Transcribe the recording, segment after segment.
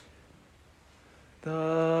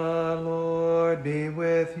The Lord be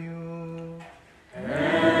with you.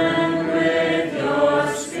 And with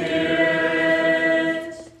your spirit.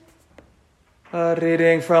 A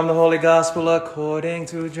reading from the Holy Gospel according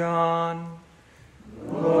to John.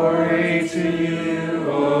 Glory to you,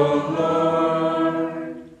 O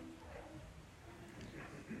Lord.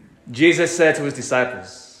 Jesus said to his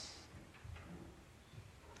disciples,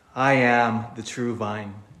 I am the true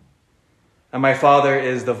vine, and my Father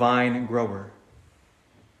is the vine grower.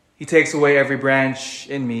 He takes away every branch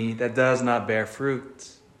in me that does not bear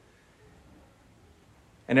fruit,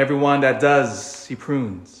 and every one that does, he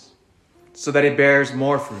prunes, so that it bears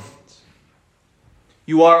more fruit.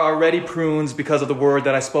 You are already prunes because of the word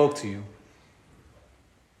that I spoke to you.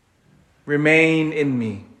 Remain in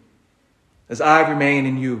me, as I remain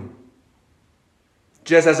in you.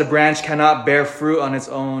 Just as a branch cannot bear fruit on its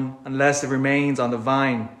own unless it remains on the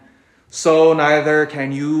vine, so neither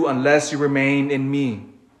can you unless you remain in me.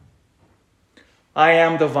 I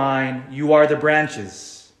am the vine, you are the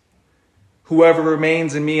branches. Whoever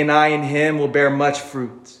remains in me and I in him will bear much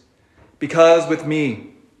fruit, because with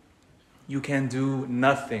me you can do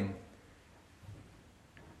nothing.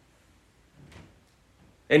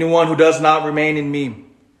 Anyone who does not remain in me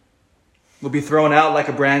will be thrown out like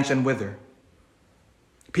a branch and wither.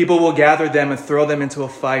 People will gather them and throw them into a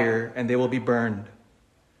fire, and they will be burned.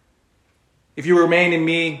 If you remain in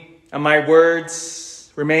me and my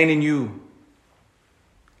words remain in you,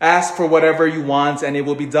 ask for whatever you want, and it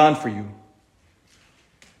will be done for you.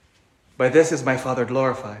 By this is my Father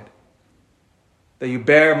glorified, that you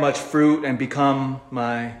bear much fruit and become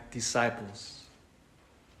my disciples.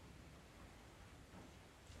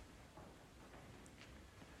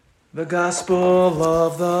 The Gospel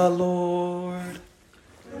of the Lord.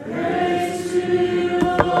 Praise to you,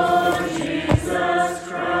 Lord Jesus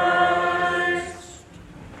Christ.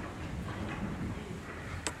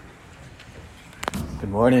 Good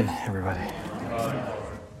morning, everybody.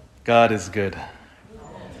 God is good.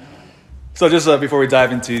 So just before we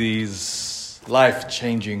dive into these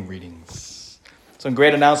life-changing readings, some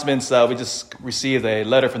great announcements. We just received a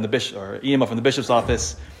letter from the bishop, or email from the bishop's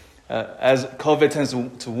office. As COVID tends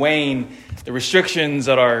to wane, the restrictions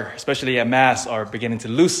that are, especially at Mass, are beginning to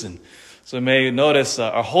loosen. So you may notice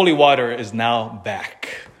our holy water is now back.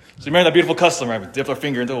 So remember that beautiful custom, right? We dip our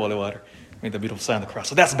finger into holy water, make that beautiful sign of the cross.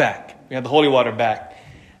 So that's back. We have the holy water back.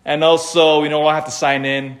 And also, we don't have to sign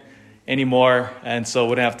in anymore, and so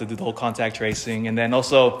we don't have to do the whole contact tracing. And then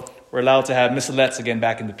also, we're allowed to have missalettes again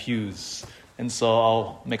back in the pews. And so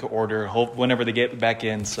I'll make an order, hope whenever they get back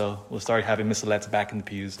in. So we'll start having missalettes back in the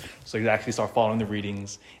pews, so you actually start following the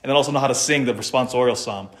readings. And then also know how to sing the responsorial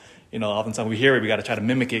psalm. You know, oftentimes we hear it, we got to try to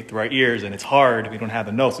mimic it through our ears, and it's hard. We don't have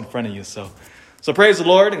the notes in front of you. So praise the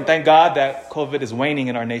Lord, and thank God that COVID is waning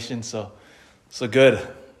in our nation. So good.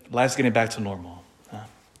 Life's getting back to normal.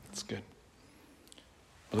 It's good.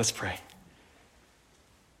 But let's pray.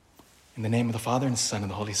 In the name of the Father, and the Son,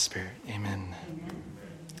 and the Holy Spirit. Amen.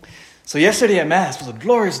 So yesterday at Mass was a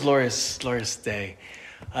glorious, glorious, glorious day.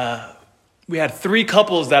 We had 3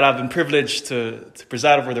 couples that I've been privileged to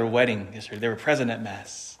preside over their wedding yesterday. They were present at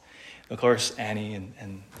Mass. Of course, Annie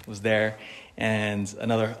and was there, and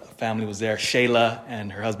another family was there, Shayla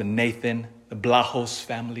and her husband Nathan, the Blahos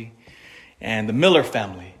family, and the Miller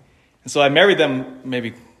family. And so I married them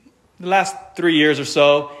maybe the last 3 years or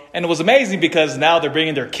so, and it was amazing because now they're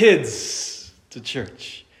bringing their kids to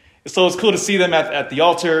church. So it's cool to see them at the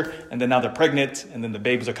altar, and then now they're pregnant, and then the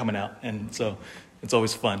babies are coming out. And so it's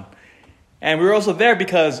always fun. And we were also there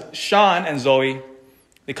because Sean and Zoe,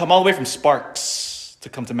 they come all the way from Sparks to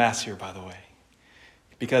come to Mass here, by the way,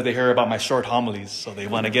 because they hear about my short homilies. So they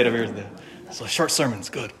want to get over here. So short sermons,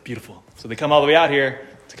 good, beautiful. So they come all the way out here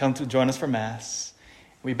to come to join us for Mass.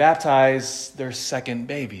 We baptized their second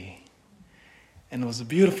baby. And it was a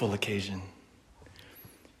beautiful occasion.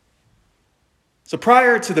 So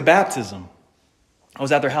prior to the baptism, I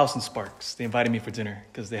was at their house in Sparks. They invited me for dinner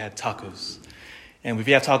because they had tacos. And if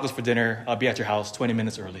you have tacos for dinner, I'll be at your house 20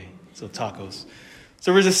 minutes early. So tacos.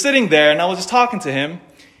 So we're just sitting there, and I was just talking to him.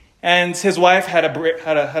 And his wife had a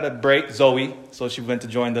break, Zoe. So she went to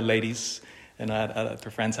join the ladies and at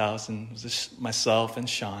her friend's house. And it was just myself and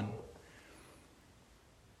Sean.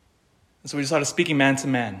 And so we just started speaking man to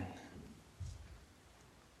man.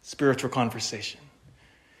 Spiritual conversation.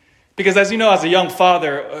 Because as you know, as a young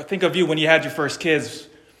father, think of you when you had your first kids.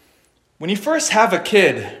 When you first have a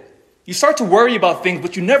kid, you start to worry about things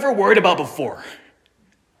but you never worried about before.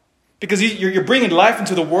 Because you're bringing life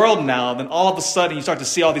into the world now, then all of a sudden you start to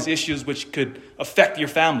see all these issues which could affect your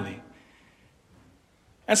family.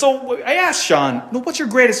 And so I asked Sean, what's your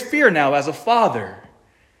greatest fear now as a father?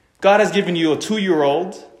 God has given you a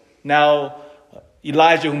 2-year-old. Now,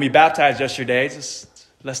 Elijah, whom we baptized yesterday, just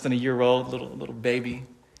less than a year old, little baby,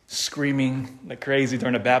 screaming like crazy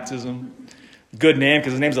during the baptism. Good name,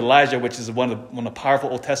 because his name's Elijah, which is one of the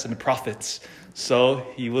powerful Old Testament prophets. So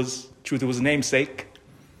he was true to his namesake.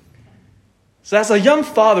 So as a young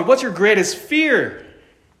father, what's your greatest fear?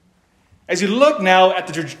 As you look now at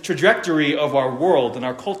the trajectory of our world and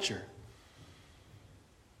our culture.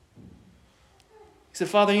 He said,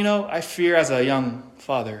 Father, I fear as a young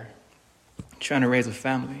father trying to raise a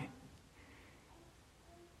family.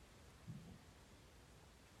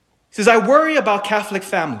 He says, I worry about Catholic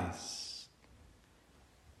families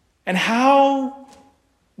and how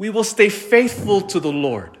we will stay faithful to the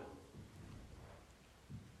Lord.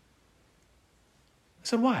 I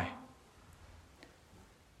said, why?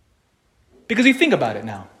 Because you think about it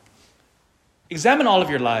now. Examine all of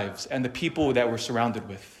your lives and the people that we're surrounded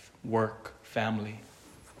with. Work, family,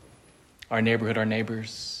 our neighborhood, our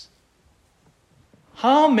neighbors.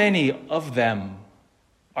 How many of them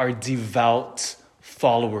are devout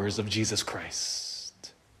followers of Jesus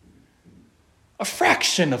Christ? A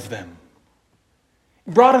fraction of them.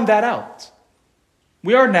 Broaden that out.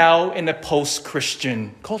 We are now in a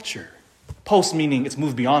post-Christian culture. Post meaning it's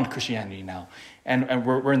moved beyond Christianity now. And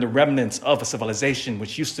we're in the remnants of a civilization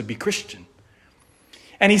which used to be Christian.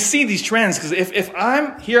 And you see these trends, because if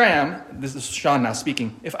here I am, this is Sean now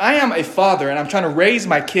speaking. If I am a father and I'm trying to raise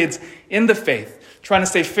my kids in the faith, trying to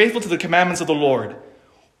stay faithful to the commandments of the Lord,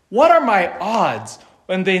 what are my odds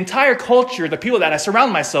when the entire culture, the people that I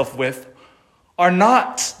surround myself with, are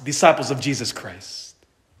not disciples of Jesus Christ?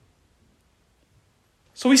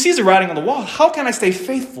 So he sees the writing on the wall. How can I stay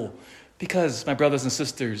faithful? Because, my brothers and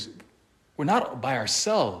sisters, we're not by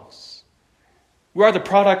ourselves. We are the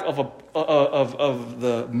product of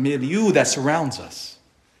the milieu that surrounds us.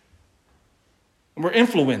 And we're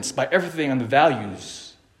influenced by everything and the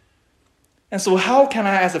values. And so how can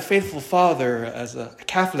I, as a faithful father, as a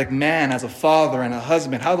Catholic man, as a father and a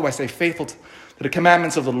husband, how do I stay faithful to the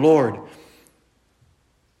commandments of the Lord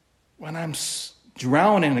when I'm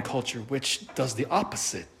drowning in a culture which does the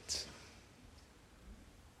opposite?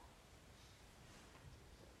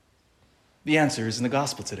 The answer is in the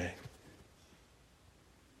gospel today.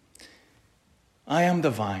 I am the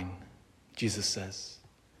vine, Jesus says.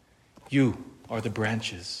 You are the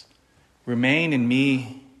branches. Remain in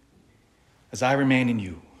me as I remain in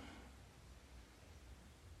you.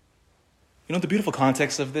 You know the beautiful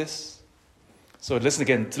context of this? So listen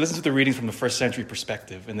to the readings from the first century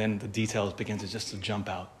perspective, and then the details begin to jump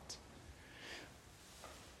out.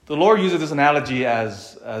 The Lord uses this analogy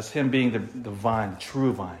as him being the vine,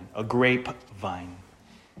 true vine, a grape vine.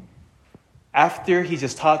 After he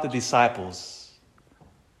just taught the disciples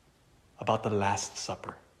about the Last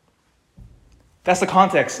Supper. That's the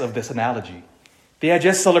context of this analogy. They had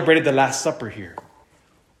just celebrated the Last Supper here,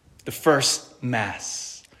 the first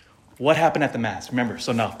Mass. What happened at the Mass? Remember,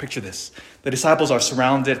 so now picture this. The disciples are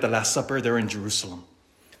surrounded at the Last Supper. They're in Jerusalem.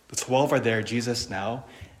 The 12 are there. Jesus now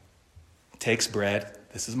takes bread.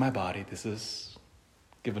 This is my body. This is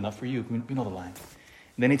given up for you. We know the line.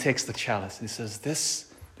 And then he takes the chalice and he says,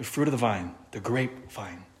 this, the fruit of the vine, the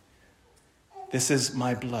grapevine, this is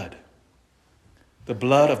my blood, the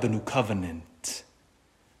blood of the new covenant.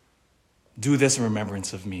 Do this in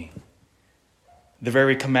remembrance of me. The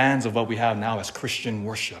very commands of what we have now as Christian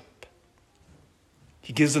worship.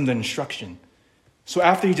 He gives them the instruction. So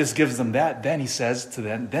after he just gives them that, then he says to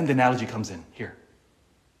them, then the analogy comes in here.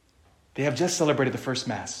 They have just celebrated the first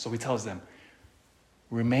Mass, so he tells them,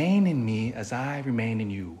 remain in me as I remain in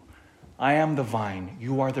you. I am the vine,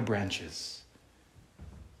 you are the branches.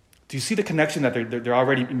 Do you see the connection that they're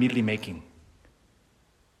already immediately making?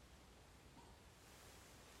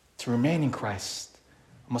 To remain in Christ,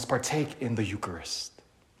 I must partake in the Eucharist,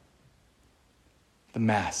 the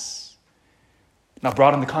Mass. Now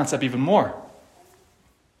broaden the concept even more.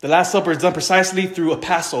 The Last Supper is done precisely through a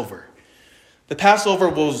Passover. The Passover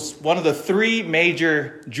was one of the 3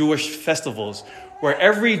 major Jewish festivals where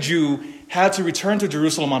every Jew had to return to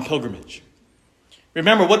Jerusalem on pilgrimage.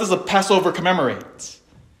 Remember, what does the Passover commemorate?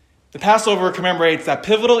 The Passover commemorates that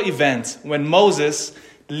pivotal event when Moses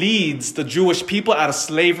leads the Jewish people out of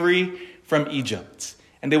slavery from Egypt.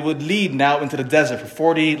 And they would lead now into the desert for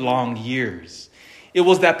 40 long years. It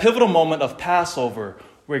was that pivotal moment of Passover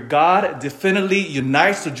where God definitively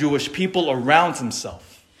unites the Jewish people around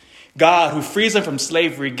himself. God, who frees them from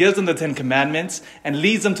slavery, gives them the 10 Commandments and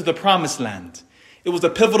leads them to the Promised Land. It was the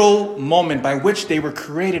pivotal moment by which they were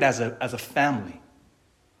created as a family.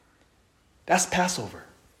 That's Passover.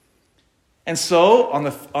 And so,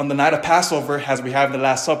 on the night of Passover, as we have in the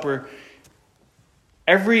Last Supper,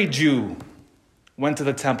 Every Jew went to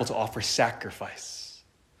the temple to offer sacrifice.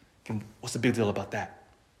 And what's the big deal about that?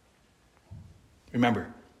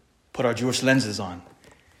 Remember, put our Jewish lenses on.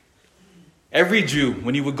 Every Jew,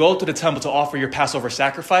 when you would go to the temple to offer your Passover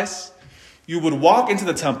sacrifice, you would walk into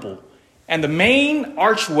the temple, and the main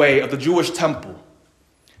archway of the Jewish temple,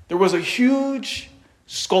 there was a huge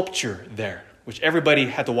sculpture there, which everybody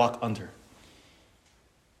had to walk under.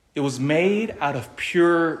 It was made out of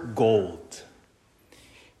pure gold.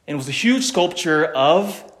 And it was a huge sculpture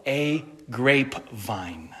of a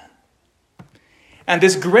grapevine. And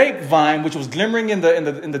this grapevine, which was glimmering in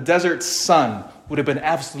the desert sun, would have been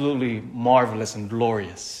absolutely marvelous and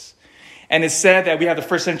glorious. And it's said that we have the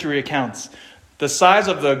first century accounts. The size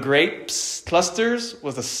of the grapes clusters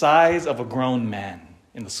was the size of a grown man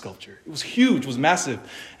in the sculpture. It was huge, it was massive.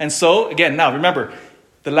 And so, again, now remember,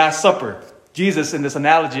 the Last Supper, Jesus in this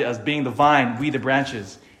analogy as being the vine, we the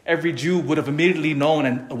branches. Every Jew would have immediately known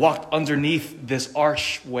and walked underneath this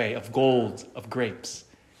archway of gold, of grapes.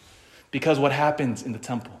 Because what happens in the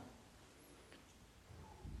temple?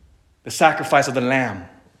 The sacrifice of the lamb,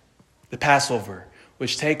 the Passover,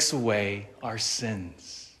 which takes away our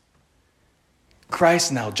sins.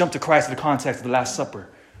 Christ now, jump to Christ in the context of the Last Supper.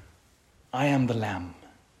 I am the lamb.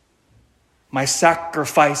 My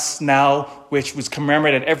sacrifice now, which was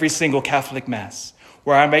commemorated at every single Catholic Mass,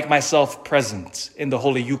 where I make myself present in the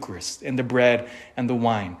Holy Eucharist, in the bread and the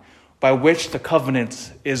wine, by which the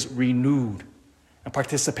covenant is renewed and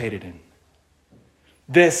participated in.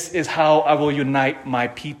 This is how I will unite my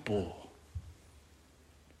people.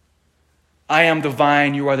 I am the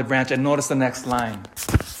vine, you are the branch. And notice the next line.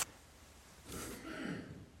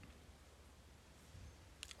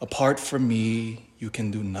 Apart from me, you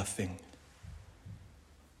can do nothing.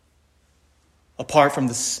 Apart from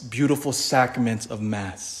this beautiful sacrament of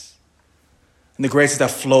Mass and the graces that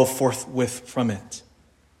flow forthwith from it,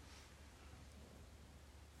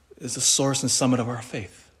 is the source and summit of our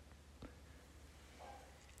faith.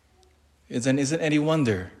 Isn't any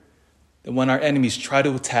wonder that when our enemies try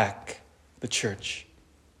to attack the church,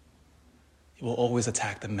 he will always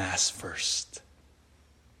attack the Mass first.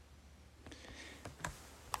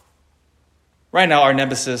 Right now, our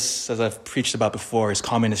nemesis, as I've preached about before, is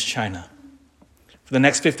Communist China. For the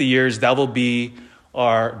next 50 years, that will be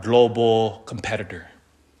our global competitor.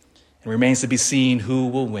 It remains to be seen who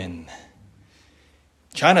will win.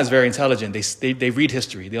 China is very intelligent. They read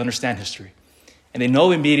history. They understand history. And they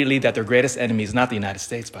know immediately that their greatest enemy is not the United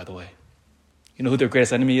States, by the way. You know who their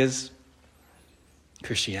greatest enemy is?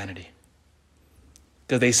 Christianity.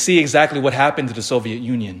 Because they see exactly what happened to the Soviet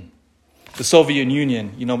Union. The Soviet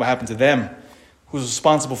Union, you know what happened to them, who's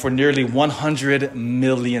responsible for nearly 100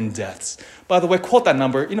 million deaths. By the way, quote that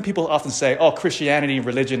number. You know, people often say, oh, Christianity and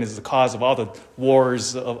religion is the cause of all the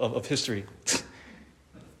wars of history.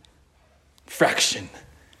 Fraction.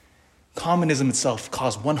 Communism itself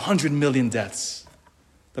caused 100 million deaths.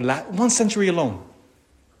 One century alone.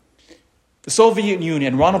 The Soviet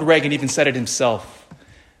Union, Ronald Reagan even said it himself,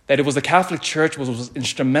 that it was the Catholic Church was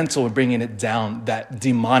instrumental in bringing it down, that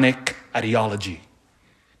demonic ideology.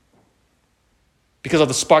 Because of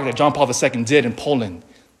the spark that John Paul II did in Poland.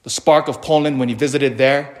 The spark of Poland, when he visited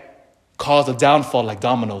there, caused a downfall like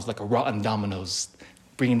dominoes, like a rotten dominoes,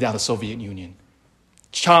 bringing down the Soviet Union.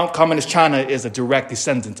 Communist China is a direct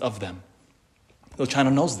descendant of them. So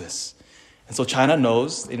China knows this. And so China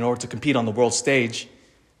knows, in order to compete on the world stage,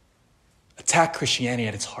 attack Christianity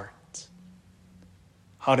at its heart.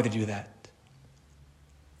 How did they do that?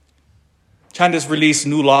 China just released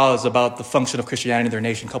new laws about the function of Christianity in their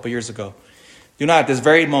nation a couple years ago. You know, at this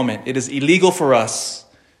very moment, it is illegal for us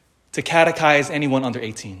to catechize anyone under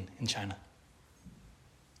 18 in China.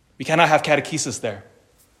 We cannot have catechesis there.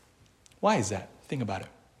 Why is that? Think about it.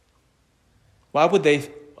 Why would they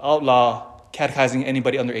outlaw catechizing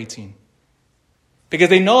anybody under 18? Because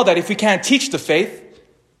they know that if we can't teach the faith,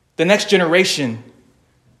 the next generation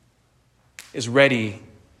is ready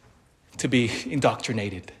to be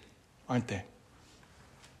indoctrinated, aren't they?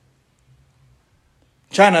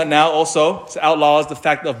 China now also outlaws the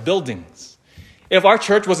fact of buildings. If our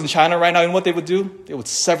church was in China right now, you know what they would do? They would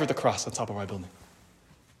sever the cross on top of our building.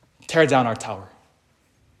 Tear down our tower.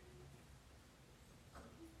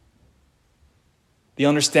 They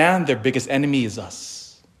understand their biggest enemy is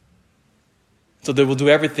us. So they will do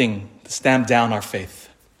everything to stamp down our faith.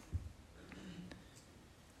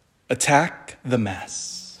 Attack the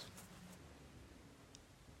Mass.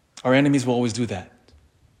 Our enemies will always do that.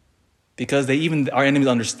 Because our enemies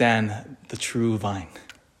understand the true vine.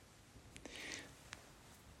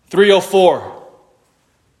 304.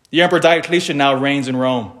 The Emperor Diocletian now reigns in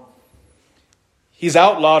Rome. He's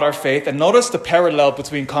outlawed our faith. And notice the parallel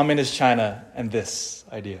between communist China and this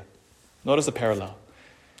idea. Notice the parallel.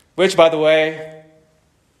 Which, by the way,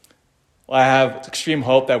 I have extreme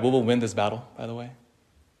hope that we will win this battle, by the way.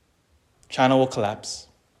 China will collapse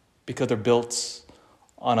because they're built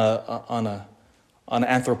on an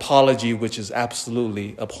anthropology which is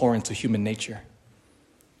absolutely abhorrent to human nature.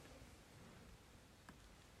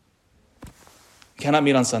 You cannot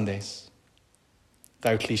meet on Sundays.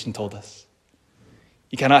 Diocletian told us.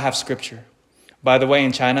 You cannot have scripture. By the way,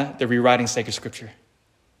 in China, they're rewriting sacred scripture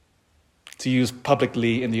to use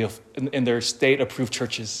publicly in their state-approved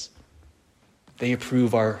churches. They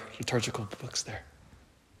approve our liturgical books there.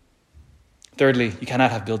 Thirdly, you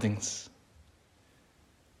cannot have buildings.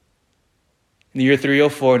 In the year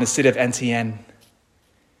 304, in the city of Antien,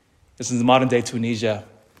 this is modern-day Tunisia,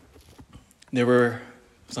 it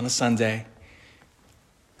was on a Sunday,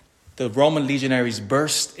 the Roman legionaries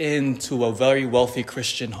burst into a very wealthy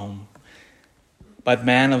Christian home by the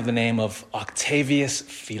man of the name of Octavius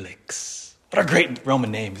Felix. What a great Roman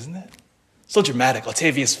name, isn't it? So dramatic,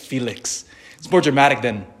 Octavius Felix. It's more dramatic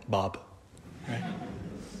than Bob, right?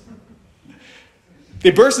 They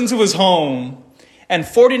burst into his home, and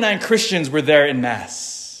 49 Christians were there in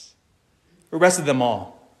mass. Arrested them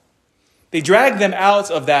all. They dragged them out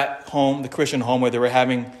of that home, the Christian home where they were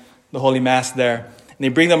having the Holy Mass there, and they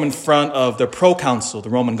bring them in front of the proconsul, the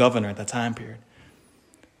Roman governor at that time period.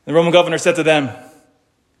 The Roman governor said to them,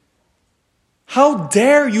 "How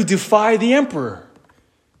dare you defy the emperor?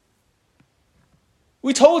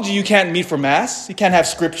 We told you can't meet for mass. You can't have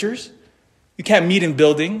scriptures. You can't meet in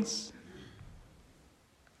buildings."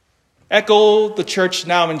 Echo the church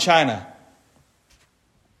now in China.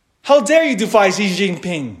 How dare you defy Xi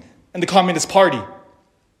Jinping and the Communist Party?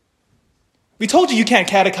 We told you you can't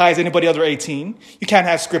catechize anybody under 18. You can't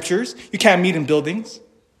have scriptures. You can't meet in buildings.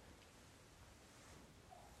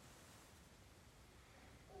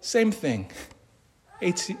 Same thing.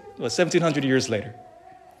 1,700 years later.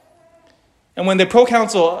 And when the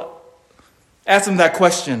proconsul asked him that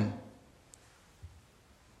question,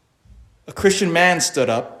 a Christian man stood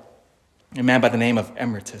up, a man by the name of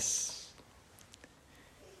Emeritus,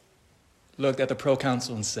 looked at the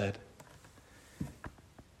proconsul and said,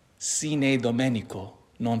 "Sine Domenico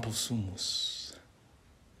non possumus."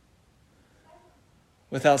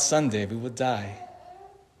 Without Sunday, we would die.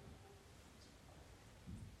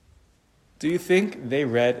 Do you think they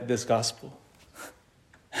read this gospel?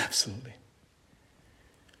 Absolutely.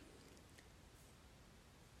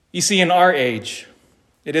 You see, in our age,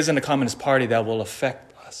 it isn't the Communist Party that will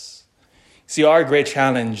affect us. See, our great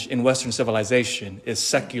challenge in Western civilization is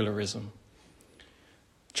secularism.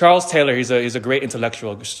 Charles Taylor, he's a great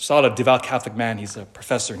intellectual, solid, devout Catholic man. He's a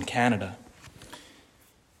professor in Canada.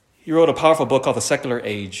 He wrote a powerful book called The Secular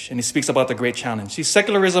Age, and he speaks about the great challenge. See,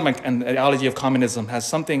 secularism and the ideology of communism has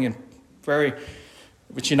something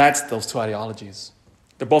which unites those two ideologies.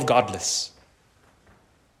 They're both godless.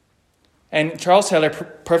 And Charles Taylor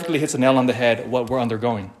perfectly hits the nail on the head what we're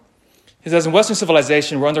undergoing. He says, in Western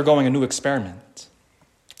civilization, we're undergoing a new experiment.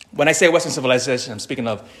 When I say Western civilization, I'm speaking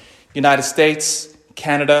of United States,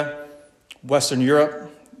 Canada, Western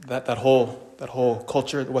Europe, that whole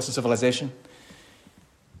culture, the Western civilization.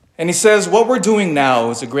 And he says, what we're doing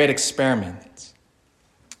now is a great experiment.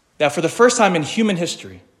 That for the first time in human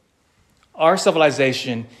history, our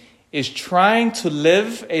civilization is trying to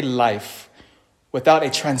live a life without a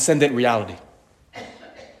transcendent reality.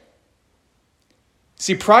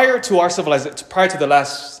 See, prior to our civilization, prior to the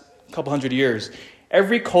last couple hundred years,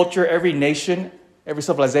 every culture, every nation, every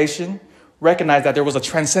civilization recognized that there was a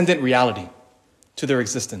transcendent reality to their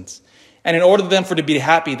existence. And in order for them to be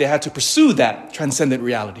happy, they had to pursue that transcendent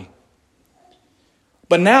reality.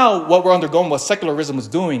 But now what we're undergoing, what secularism is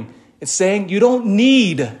doing, it's saying you don't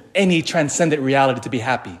need any transcendent reality to be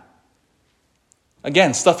happy.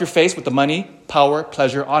 Again, stuff your face with the money, power,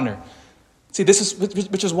 pleasure, honor. See,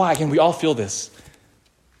 which is why, again, we all feel this.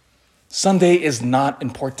 Sunday is not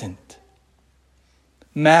important.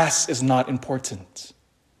 Mass is not important.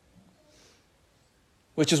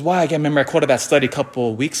 Which is why, again, remember I quoted that study a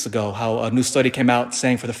couple of weeks ago, how a new study came out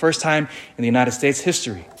saying for the first time in the United States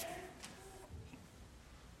history,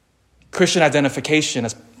 Christian identification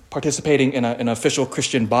as participating in an official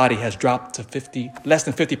Christian body has dropped to less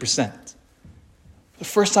than 50%. The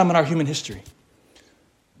first time in our human history.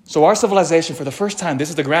 So our civilization, for the first time, this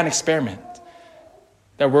is the grand experiment,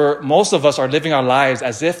 that most of us are living our lives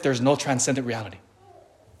as if there's no transcendent reality.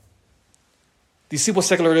 Do you see what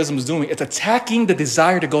secularism is doing? It's attacking the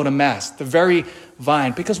desire to go to Mass, the very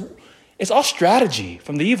vine, because it's all strategy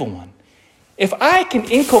from the evil one. If I can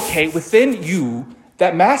inculcate within you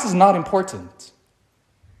that Mass is not important,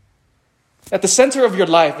 At the center of your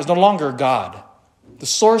life is no longer God, the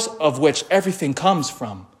source of which everything comes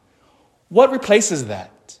from. What replaces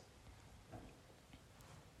that?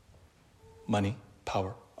 Money,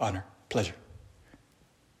 power, honor, pleasure.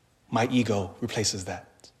 My ego replaces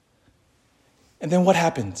that. And then what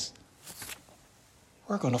happens?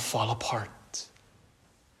 We're going to fall apart.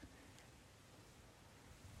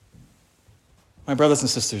 My brothers and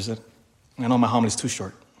sisters, I know my homily is too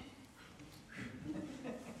short.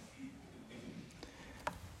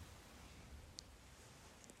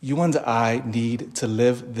 You and I need to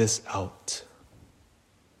live this out.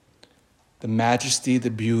 The majesty, the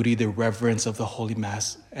beauty, the reverence of the Holy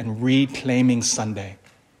Mass and reclaiming Sunday.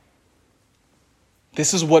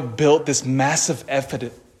 This is what built this massive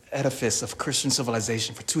edifice of Christian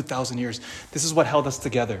civilization for 2,000 years. This is what held us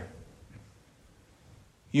together.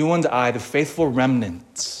 You and I, the faithful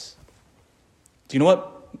remnant. Do you know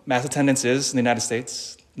what mass attendance is in the United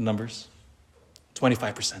States? Numbers?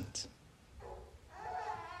 25%.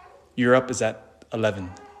 Europe is at 11.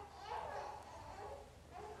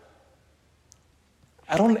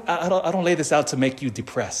 I don't lay this out to make you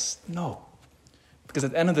depressed. No. Because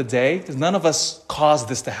at the end of the day, because none of us caused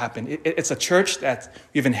this to happen. It's a church that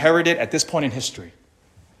we've inherited at this point in history.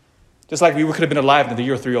 Just like we could have been alive in the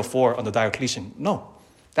year 304 under Diocletian. No.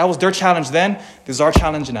 That was their challenge then. This is our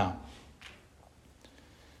challenge now.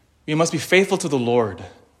 We must be faithful to the Lord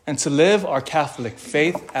and to live our Catholic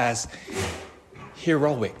faith as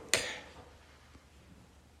heroic.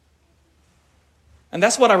 And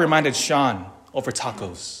that's what I reminded Sean over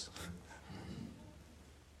tacos.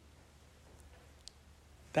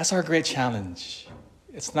 That's our great challenge.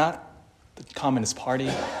 It's not the Communist Party,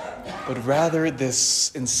 but rather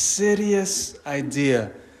this insidious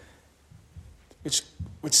idea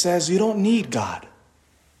which says you don't need God.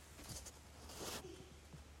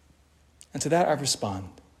 And to that I respond,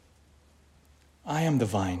 I am the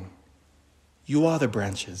vine. You are the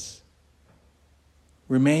branches.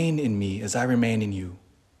 Remain in me as I remain in you,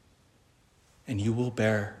 and you will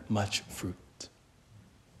bear much fruit.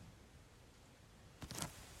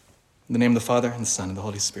 In the name of the Father, and the Son, and the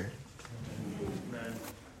Holy Spirit.